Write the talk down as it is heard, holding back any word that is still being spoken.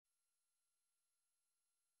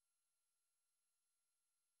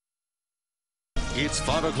It's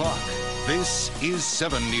 5 o'clock. This is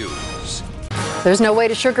 7 News. There's no way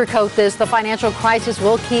to sugarcoat this. The financial crisis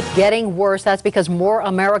will keep getting worse. That's because more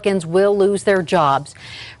Americans will lose their jobs.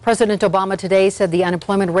 President Obama today said the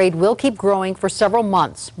unemployment rate will keep growing for several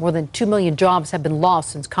months. More than 2 million jobs have been lost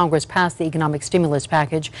since Congress passed the economic stimulus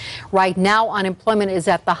package. Right now, unemployment is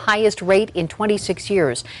at the highest rate in 26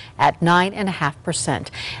 years at 9.5%.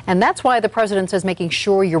 And that's why the president says making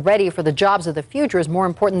sure you're ready for the jobs of the future is more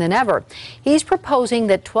important than ever. He's proposing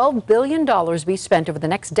that $12 billion be spent over the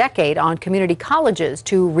next decade on community colleges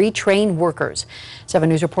to retrain workers. 7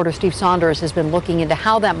 News reporter Steve Souders has been looking into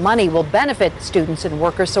how that money will benefit students and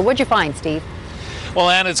workers. So what'd you find, Steve? Well,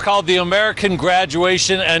 Ann, it's called the American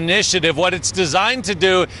Graduation Initiative. What it's designed to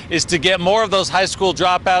do is to get more of those high school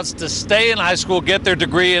dropouts to stay in high school, get their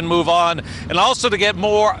degree and move on, and also to get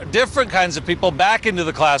more different kinds of people back into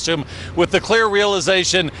the classroom with the clear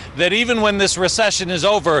realization that even when this recession is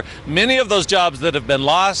over, many of those jobs that have been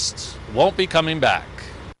lost won't be coming back.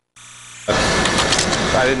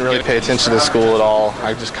 I didn't really pay attention to school at all.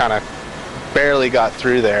 I just kind of barely got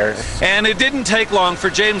through there. And it didn't take long for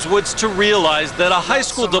James Woods to realize that a high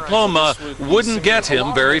school diploma wouldn't get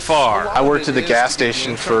him very far. I worked at the gas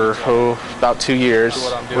station for about 2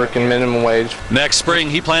 years, working minimum wage. Next spring,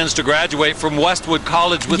 he plans to graduate from Westwood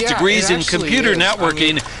College with degrees in computer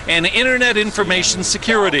networking and internet information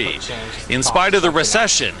security. In spite of the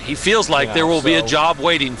recession, he feels like there will be a job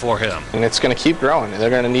waiting for him. And it's going to keep growing. They're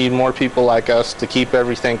going to need more people like us to keep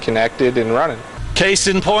everything connected and running. Case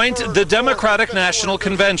in point, the Democratic National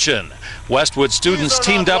Convention. Westwood students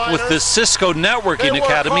teamed up with the Cisco Networking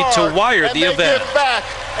Academy to wire the event.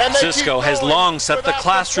 Cisco has long set the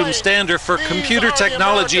classroom standard for computer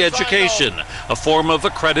technology education, a form of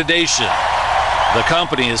accreditation. The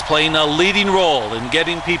company is playing a leading role in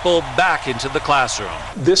getting people back into the classroom.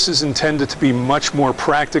 This is intended to be much more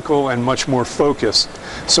practical and much more focused.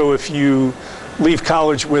 So if you leave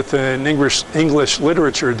college with an English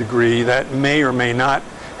literature degree, that may or may not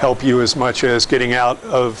help you as much as getting out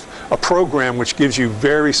of a program which gives you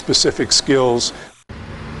very specific skills.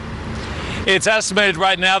 It's estimated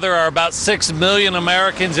right now there are about 6 million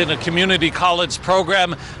Americans in a community college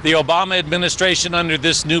program. The Obama administration, under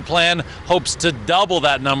this new plan, hopes to double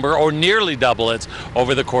that number, or nearly double it,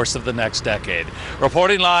 over the course of the next decade.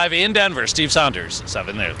 Reporting live in Denver, Steve Souders,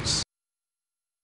 7 News.